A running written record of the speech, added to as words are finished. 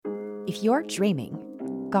If you're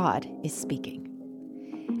dreaming, God is speaking.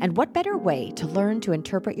 And what better way to learn to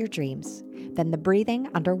interpret your dreams than the Breathing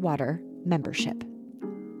Underwater membership?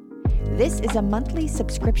 This is a monthly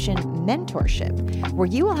subscription mentorship where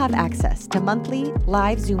you will have access to monthly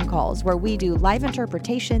live Zoom calls where we do live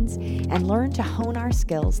interpretations and learn to hone our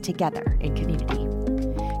skills together in community.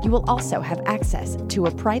 You will also have access to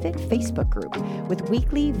a private Facebook group with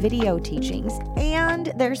weekly video teachings,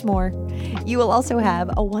 and there's more. You will also have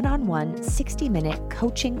a one-on-one 60-minute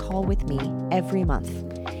coaching call with me every month,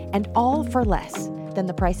 and all for less than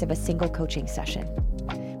the price of a single coaching session.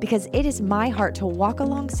 Because it is my heart to walk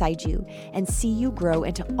alongside you and see you grow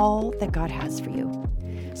into all that God has for you.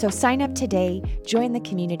 So sign up today, join the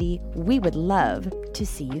community. We would love to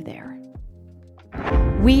see you there.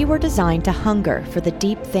 We were designed to hunger for the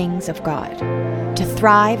deep things of God, to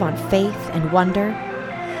thrive on faith and wonder,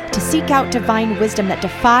 to seek out divine wisdom that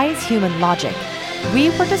defies human logic.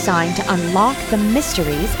 We were designed to unlock the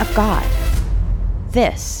mysteries of God.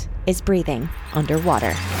 This is Breathing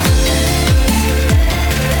Underwater.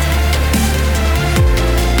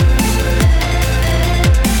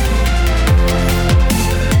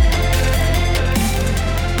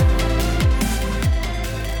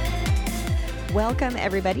 Welcome,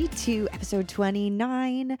 everybody, to episode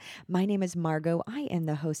 29. My name is Margot. I am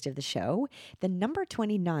the host of the show. The number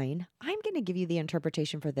 29, I'm going to give you the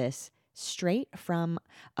interpretation for this straight from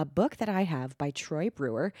a book that I have by Troy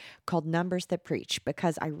Brewer called Numbers That Preach,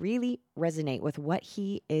 because I really resonate with what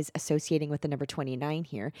he is associating with the number 29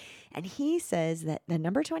 here. And he says that the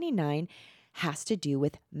number 29 has to do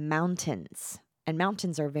with mountains, and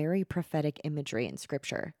mountains are very prophetic imagery in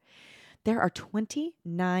Scripture. There are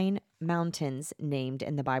 29 mountains named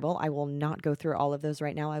in the Bible. I will not go through all of those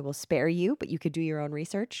right now. I will spare you, but you could do your own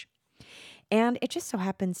research. And it just so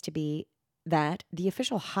happens to be that the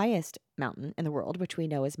official highest mountain in the world, which we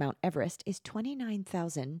know as Mount Everest, is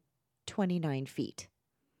 29,029 feet.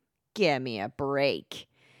 Give me a break.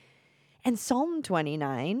 And Psalm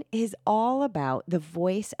 29 is all about the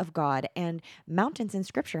voice of God, and mountains in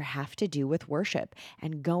Scripture have to do with worship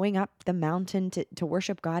and going up the mountain to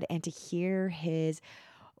worship God and to hear his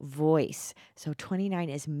voice. So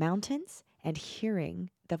 29 is mountains and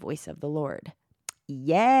hearing the voice of the Lord.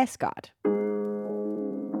 Yes, God.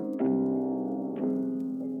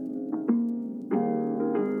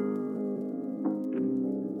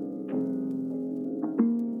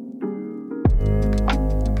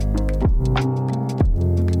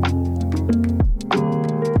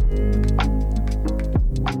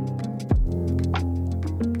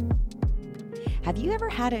 Have you ever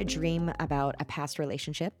had a dream about a past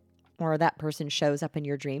relationship, or that person shows up in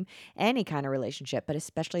your dream? Any kind of relationship, but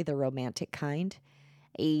especially the romantic kind?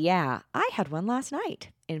 Yeah, I had one last night,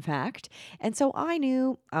 in fact. And so I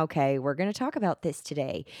knew, okay, we're going to talk about this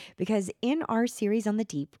today, because in our series on the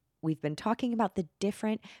deep, we've been talking about the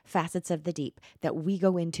different facets of the deep that we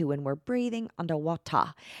go into when we're breathing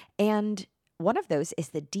underwater. And one of those is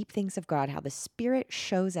the deep things of God, how the Spirit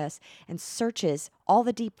shows us and searches all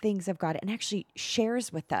the deep things of God and actually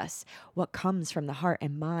shares with us what comes from the heart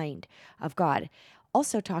and mind of God.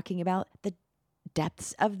 Also talking about the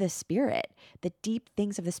depths of the Spirit, the deep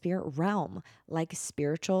things of the spirit realm, like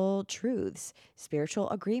spiritual truths,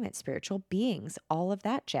 spiritual agreements, spiritual beings, all of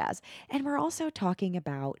that jazz. And we're also talking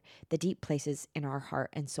about the deep places in our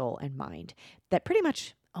heart and soul and mind that pretty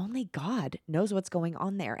much only God knows what's going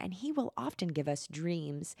on there, and he will often give us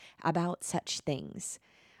dreams about such things.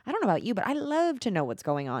 I don't know about you, but I love to know what's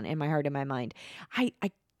going on in my heart and my mind. I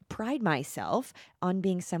pride myself on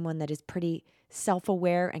being someone that is pretty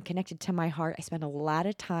self-aware and connected to my heart. I spend a lot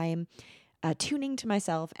of time tuning to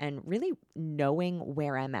myself and really knowing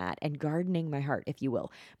where I'm at and gardening my heart, if you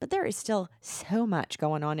will. But there is still so much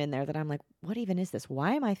going on in there that I'm like, what even is this?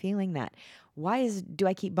 Why am I feeling that? Do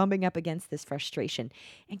I keep bumping up against this frustration?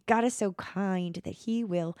 And God is so kind that he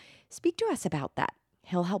will speak to us about that.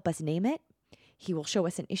 He'll help us name it. He will show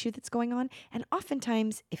us an issue that's going on. And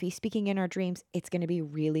oftentimes, if he's speaking in our dreams, it's going to be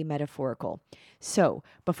really metaphorical. So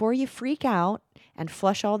before you freak out and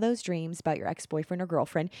flush all those dreams about your ex-boyfriend or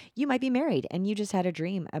girlfriend, you might be married and you just had a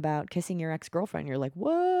dream about kissing your ex-girlfriend. You're like,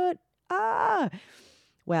 what?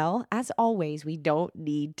 Well, as always, we don't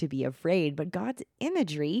need to be afraid, but God's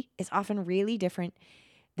imagery is often really different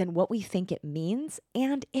than what we think it means.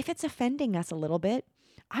 And if it's offending us a little bit,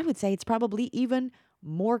 I would say it's probably even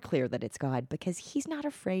more clear that it's God, because he's not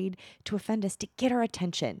afraid to offend us to get our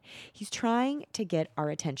attention. He's trying to get our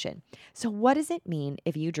attention. So what does it mean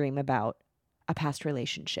if you dream about a past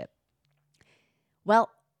relationship? Well,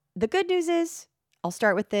 the good news is, I'll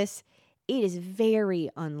start with this, it is very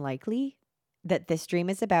unlikely that this dream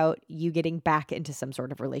is about you getting back into some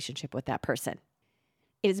sort of relationship with that person.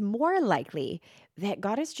 It is more likely that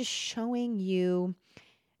God is just showing you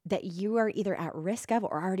that you are either at risk of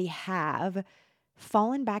or already have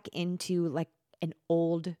fallen back into like an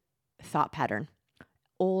old thought pattern,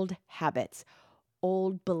 old habits,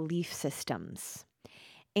 old belief systems.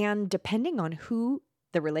 And depending on who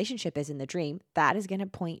the relationship is in the dream, that is going to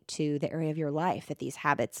point to the area of your life that these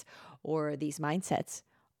habits or these mindsets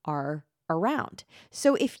are around.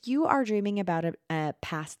 So if you are dreaming about a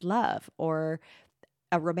past love or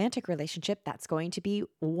a romantic relationship, that's going to be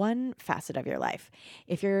one facet of your life.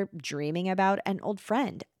 If you're dreaming about an old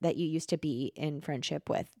friend that you used to be in friendship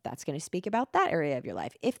with, that's going to speak about that area of your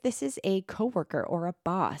life. If this is a coworker or a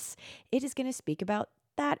boss, it is going to speak about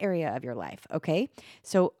that area of your life. Okay.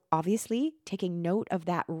 So obviously, taking note of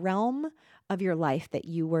that realm of your life that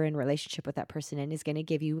you were in relationship with that person in is going to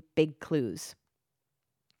give you big clues.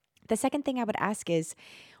 The second thing I would ask is,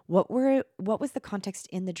 what was the context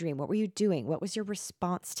in the dream? What were you doing? What was your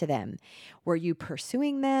response to them? Were you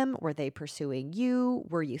pursuing them? Were they pursuing you?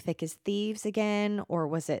 Were you thick as thieves again? Or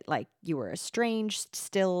was it like you were estranged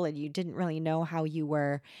still and you didn't really know how you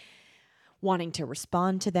were wanting to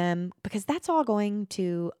respond to them? Because that's all going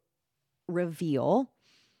to reveal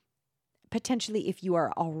potentially if you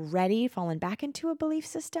are already fallen back into a belief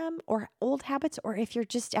system or old habits, or if you're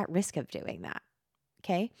just at risk of doing that.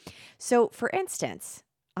 Okay. So for instance,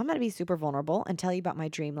 I'm going to be super vulnerable and tell you about my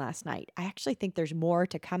dream last night. I actually think there's more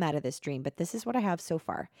to come out of this dream, but this is what I have so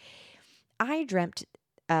far. I dreamt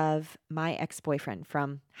of my ex-boyfriend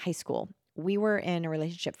from high school. We were in a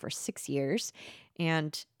relationship for 6 years,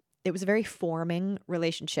 and it was a very forming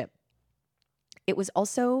relationship. It was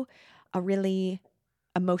also a really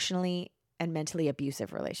emotionally and mentally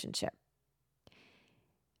abusive relationship.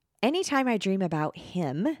 Anytime I dream about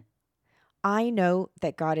him, I know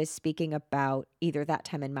that God is speaking about either that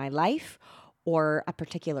time in my life or a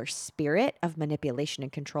particular spirit of manipulation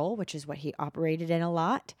and control, which is what he operated in a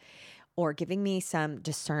lot, or giving me some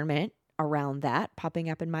discernment around that popping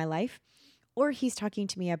up in my life. Or he's talking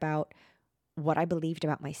to me about what I believed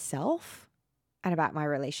about myself and about my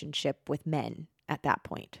relationship with men at that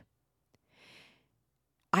point.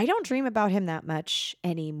 I don't dream about him that much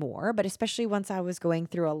anymore, but especially once I was going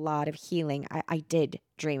through a lot of healing, I did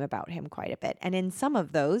dream about him quite a bit. And in some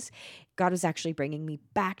of those, God was actually bringing me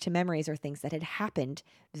back to memories or things that had happened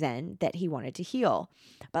then that he wanted to heal.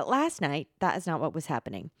 But last night, that is not what was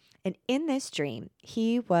happening. And in this dream,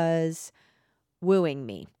 he was wooing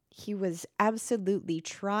me. He was absolutely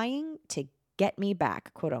trying to get me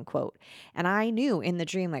back, quote unquote. And I knew in the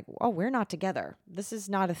dream, like, oh, we're not together. This is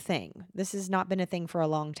not a thing. This has not been a thing for a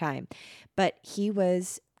long time. But he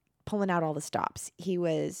was pulling out all the stops. He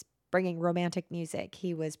was bringing romantic music.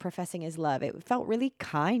 He was professing his love. It felt really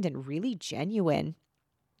kind and really genuine.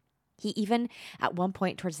 He even, at one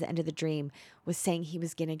point towards the end of the dream, was saying he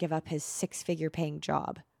was going to give up his 6-figure paying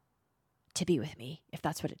job to be with me, if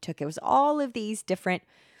that's what it took. It was all of these different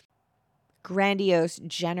grandiose,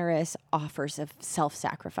 generous offers of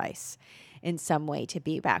self-sacrifice in some way to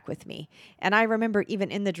be back with me. And I remember even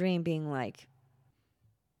in the dream being like,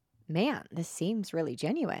 man, this seems really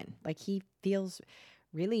genuine. Like he feels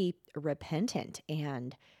really repentant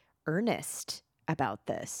and earnest about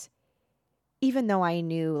this. Even though I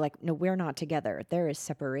knew, like, no, we're not together. There is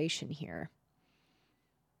separation here.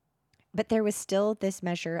 But there was still this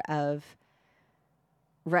measure of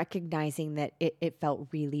recognizing that it felt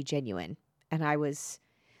really genuine. And I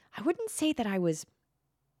wouldn't say that I was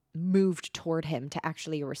moved toward him to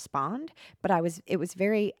actually respond, but it was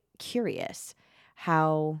very curious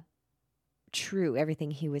how true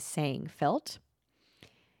everything he was saying felt.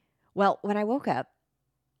 Well, when I woke up,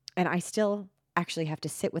 and I still actually have to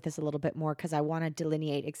sit with this a little bit more because I want to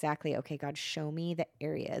delineate exactly, okay, God, show me the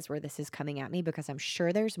areas where this is coming at me, because I'm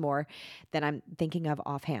sure there's more than I'm thinking of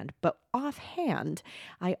offhand. But offhand,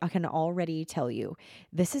 I can already tell you,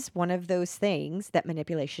 this is one of those things that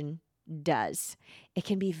manipulation does. It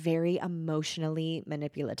can be very emotionally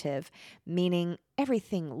manipulative, meaning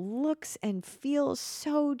everything looks and feels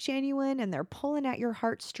so genuine and they're pulling at your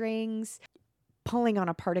heartstrings, pulling on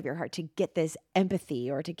a part of your heart to get this empathy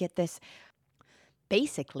or to get this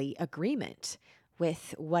basically agreement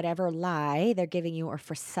with whatever lie they're giving you or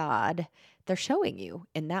facade they're showing you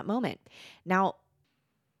in that moment. Now,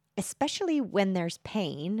 especially when there's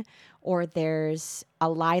pain or there's a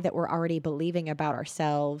lie that we're already believing about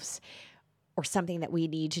ourselves or something that we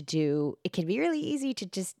need to do, it can be really easy to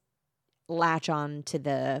just latch on to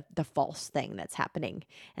the false thing that's happening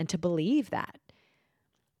and to believe that.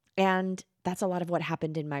 And that's a lot of what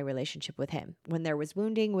happened in my relationship with him. When there was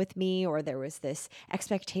wounding with me, or there was this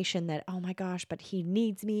expectation that, oh my gosh, but he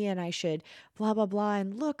needs me and I should blah, blah, blah.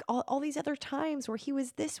 And look, all these other times where he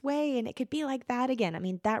was this way and it could be like that again. I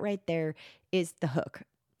mean, that right there is the hook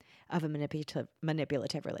of a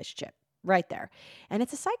manipulative relationship right there. And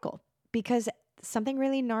it's a cycle because something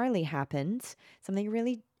really gnarly happens, something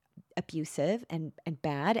really abusive and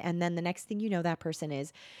bad, and then the next thing you know, that person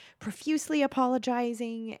is profusely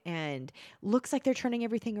apologizing and looks like they're turning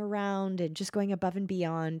everything around and just going above and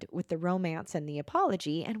beyond with the romance and the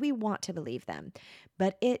apology, and we want to believe them,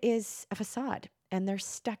 but it is a facade and they're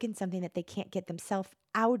stuck in something that they can't get themselves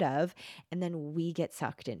out of, and then we get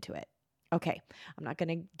sucked into it. Okay, I'm not going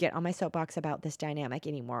to get on my soapbox about this dynamic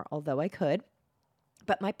anymore, although I could.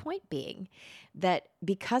 But my point being that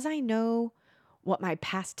because I know what my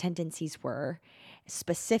past tendencies were,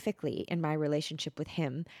 specifically in my relationship with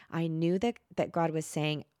him, I knew that God was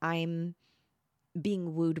saying, I'm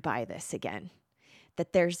being wooed by this again.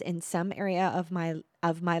 That there's in some area of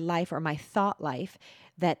my life or my thought life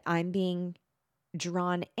that I'm being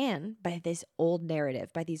drawn in by this old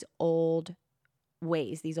narrative, by these old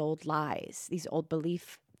ways, these old lies, these old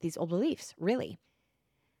beliefs, really.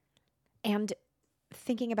 And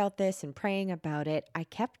thinking about this and praying about it, I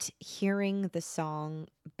kept hearing the song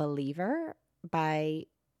Believer by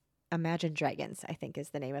Imagine Dragons, I think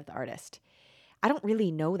is the name of the artist. I don't really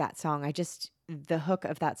know that song. The hook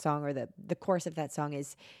of that song, or the chorus of that song,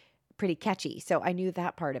 is pretty catchy. So I knew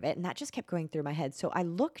that part of it, and that just kept going through my head. So I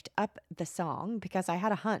looked up the song because I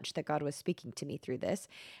had a hunch that God was speaking to me through this.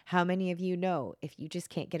 How many of you know if you just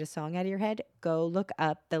can't get a song out of your head, go look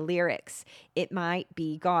up the lyrics? It might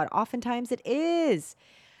be God. Oftentimes it is.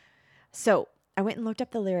 So I went and looked up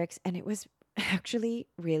the lyrics, and it was actually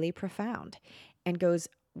really profound and goes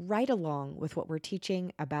right along with what we're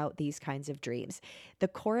teaching about these kinds of dreams. The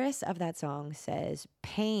chorus of that song says,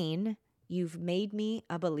 Pain, you've made me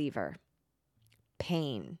a believer.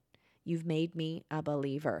 Pain, you've made me a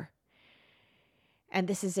believer. And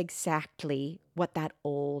this is exactly what that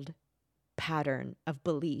old pattern of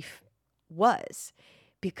belief was.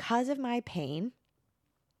 Because of my pain,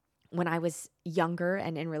 when I was younger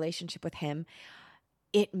and in relationship with him,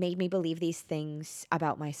 it made me believe these things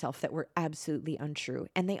about myself that were absolutely untrue.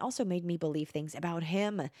 And they also made me believe things about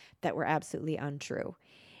him that were absolutely untrue.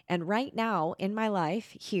 And right now in my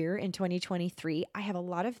life here in 2023, I have a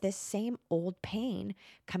lot of this same old pain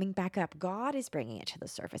coming back up. God is bringing it to the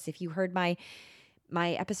surface. If you heard my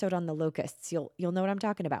episode on the locusts, you'll know what I'm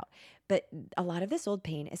talking about. But a lot of this old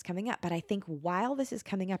pain is coming up. But I think while this is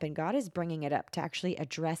coming up and God is bringing it up to actually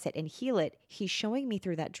address it and heal it, he's showing me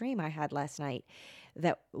through that dream I had last night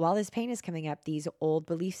that while this pain is coming up, these old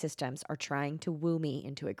belief systems are trying to woo me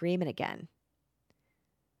into agreement again.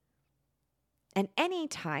 And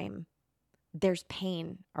anytime there's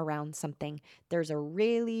pain around something, there's a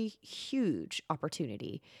really huge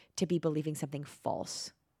opportunity to be believing something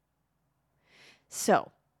false.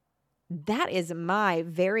 So that is my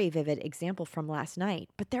very vivid example from last night,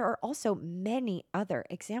 but there are also many other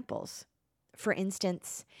examples. For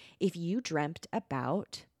instance, if you dreamt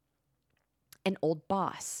about an old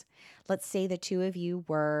boss, let's say the two of you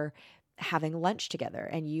were having lunch together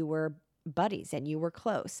and you were buddies and you were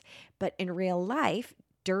close, but in real life,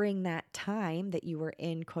 during that time that you were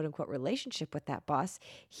in quote unquote relationship with that boss,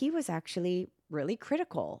 he was actually really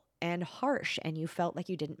critical and harsh, and you felt like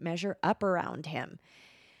you didn't measure up around him.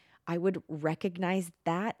 I would recognize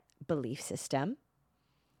that belief system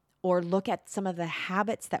or look at some of the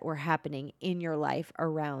habits that were happening in your life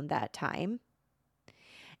around that time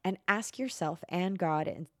and ask yourself and God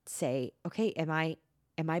and say, okay, am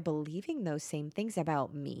I believing those same things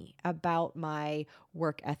about me, about my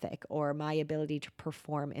work ethic or my ability to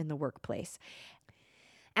perform in the workplace?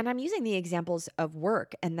 And I'm using the examples of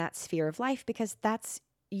work and that sphere of life because that's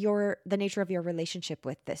the nature of your relationship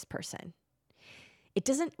with this person. It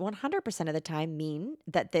doesn't 100% of the time mean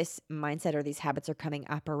that this mindset or these habits are coming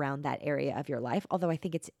up around that area of your life, although I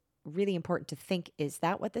think it's really important to think, is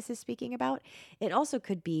that what this is speaking about? It also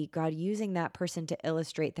could be God using that person to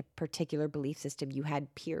illustrate the particular belief system you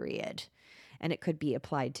had, period. And it could be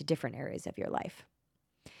applied to different areas of your life.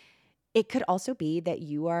 It could also be that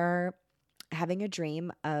you are having a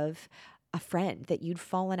dream of a friend that you'd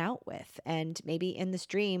fallen out with. And maybe in this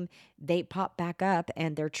dream, they pop back up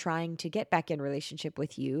and they're trying to get back in relationship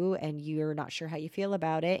with you and you're not sure how you feel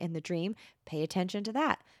about it in the dream. Pay attention to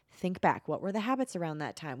that. Think back. What were the habits around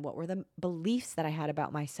that time? What were the beliefs that I had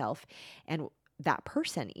about myself and that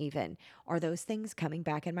person even? Are those things coming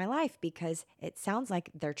back in my life? Because it sounds like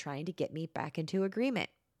they're trying to get me back into agreement.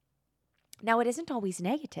 Now, it isn't always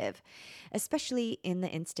negative, especially in the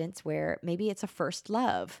instance where maybe it's a first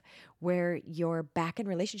love, where you're back in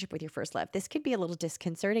relationship with your first love. This could be a little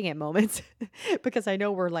disconcerting at moments because I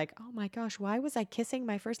know we're like, oh my gosh, why was I kissing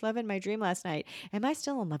my first love in my dream last night? Am I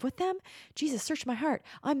still in love with them? Jesus, search my heart.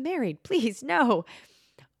 I'm married. Please, no.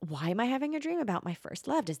 Why am I having a dream about my first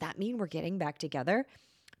love? Does that mean we're getting back together?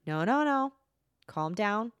 No, no, no. Calm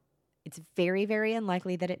down. It's very, very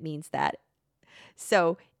unlikely that it means that.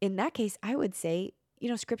 So, in that case, I would say,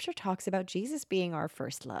 scripture talks about Jesus being our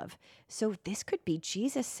first love. So, this could be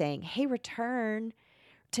Jesus saying, hey, return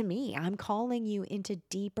to me. I'm calling you into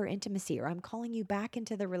deeper intimacy, or I'm calling you back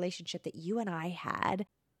into the relationship that you and I had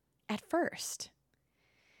at first.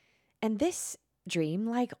 And this dream,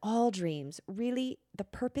 like all dreams, really the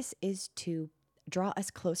purpose is to draw us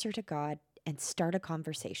closer to God and start a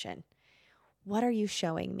conversation. What are you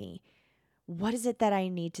showing me? What is it that I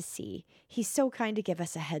need to see? He's so kind to give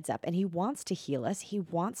us a heads up, and he wants to heal us. He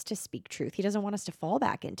wants to speak truth. He doesn't want us to fall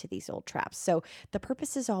back into these old traps. So the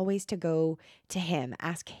purpose is always to go to him,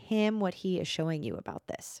 ask him what he is showing you about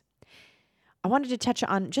this. I wanted to touch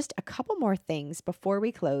on just a couple more things before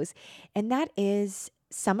we close, and that is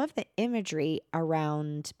some of the imagery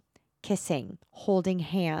around kissing, holding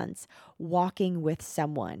hands, walking with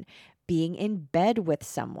someone, being in bed with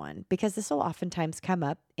someone, because this will oftentimes come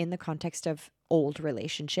up in the context of old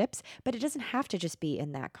relationships, but it doesn't have to just be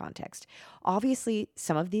in that context. Obviously,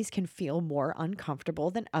 some of these can feel more uncomfortable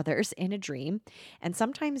than others in a dream. And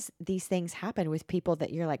sometimes these things happen with people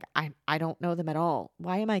that you're like, I don't know them at all.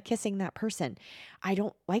 Why am I kissing that person? I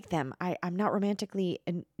don't like them. I'm not romantically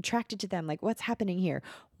attracted to them. Like, what's happening here?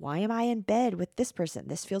 Why am I in bed with this person?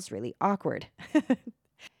 This feels really awkward.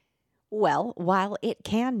 Well, while it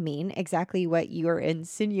can mean exactly what you're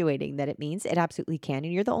insinuating that it means, it absolutely can.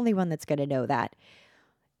 And you're the only one that's going to know that.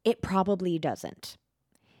 It probably doesn't.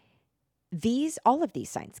 All of these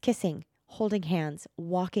signs, kissing, holding hands,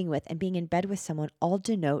 walking with, and being in bed with someone, all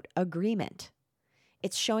denote agreement.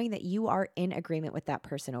 It's showing that you are in agreement with that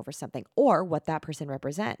person over something or what that person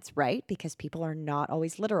represents, right? Because people are not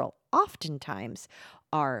always literal, oftentimes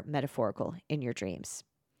are metaphorical in your dreams.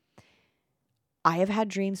 I have had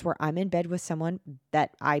dreams where I'm in bed with someone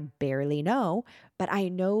that I barely know, but I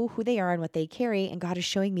know who they are and what they carry. And God is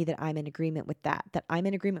showing me that I'm in agreement with that I'm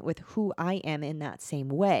in agreement with who I am in that same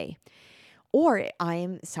way. Or I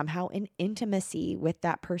am somehow in intimacy with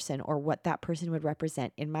that person or what that person would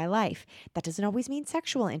represent in my life. That doesn't always mean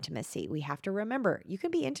sexual intimacy. We have to remember you can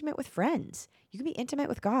be intimate with friends. You can be intimate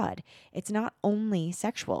with God. It's not only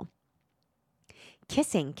sexual.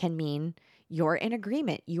 Kissing can mean you're in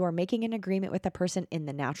agreement. You are making an agreement with the person in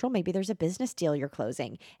the natural. Maybe there's a business deal you're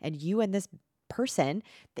closing and you and this person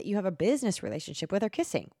that you have a business relationship with are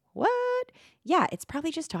kissing. What? Yeah, it's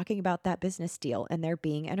probably just talking about that business deal and there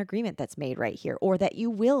being an agreement that's made right here, or that you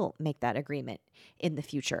will make that agreement in the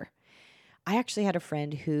future. I actually had a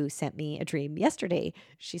friend who sent me a dream yesterday.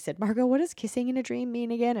 She said, Margot, what does kissing in a dream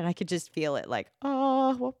mean again? And I could just feel it like,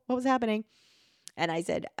 oh, what was happening? And I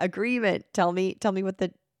said, agreement. Tell me what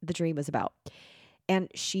the dream was about. And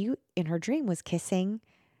she, in her dream, was kissing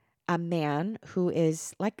a man who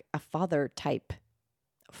is like a father type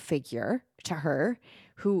figure to her,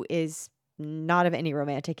 who is not of any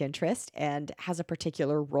romantic interest and has a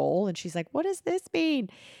particular role. And she's like, what does this mean?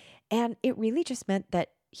 And it really just meant that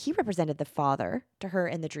he represented the father to her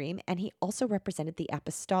in the dream. And he also represented the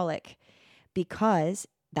apostolic, because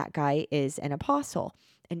that guy is an apostle.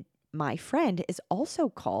 And my friend is also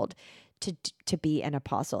called to be an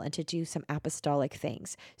apostle and to do some apostolic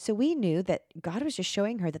things. So we knew that God was just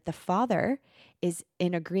showing her that the Father is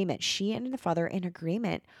in agreement. She and the Father are in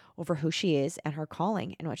agreement over who she is and her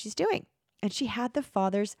calling and what she's doing. And she had the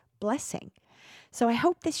Father's blessing. So I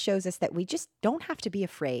hope this shows us that we just don't have to be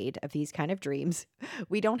afraid of these kind of dreams.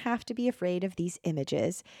 We don't have to be afraid of these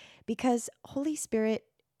images, because Holy Spirit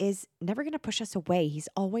is never going to push us away. He's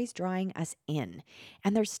always drawing us in.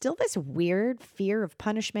 And there's still this weird fear of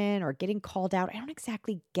punishment or getting called out. I don't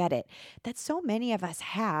exactly get it, that so many of us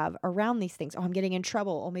have around these things. Oh, I'm getting in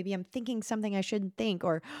trouble. Oh, maybe I'm thinking something I shouldn't think,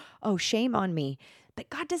 or, oh, shame on me. But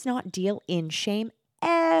God does not deal in shame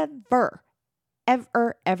ever,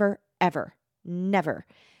 ever, ever, ever, never.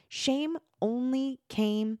 Shame only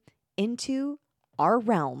came into our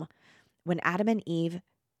realm when Adam and Eve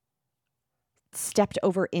stepped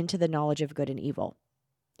over into the knowledge of good and evil.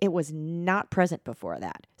 It was not present before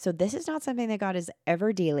that. So this is not something that God is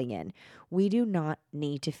ever dealing in. We do not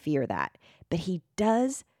need to fear that. But he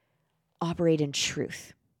does operate in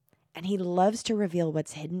truth. And he loves to reveal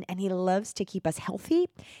what's hidden. And he loves to keep us healthy.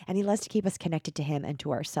 And he loves to keep us connected to him and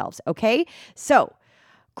to ourselves. Okay? So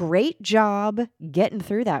Great job getting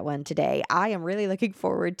through that one today. I am really looking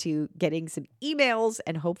forward to getting some emails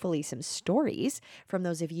and hopefully some stories from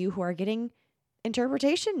those of you who are getting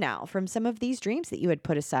interpretation now from some of these dreams that you had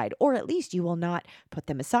put aside, or at least you will not put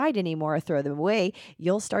them aside anymore or throw them away.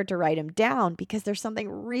 You'll start to write them down because there's something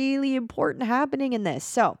really important happening in this.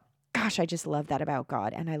 So, gosh, I just love that about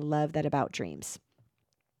God, and I love that about dreams.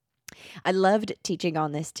 I loved teaching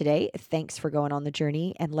on this today. Thanks for going on the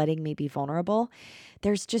journey and letting me be vulnerable.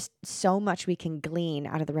 There's just so much we can glean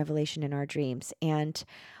out of the revelation in our dreams. And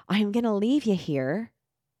I'm going to leave you here,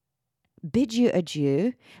 bid you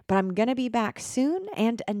adieu, but I'm going to be back soon.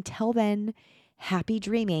 And until then, happy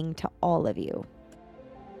dreaming to all of you.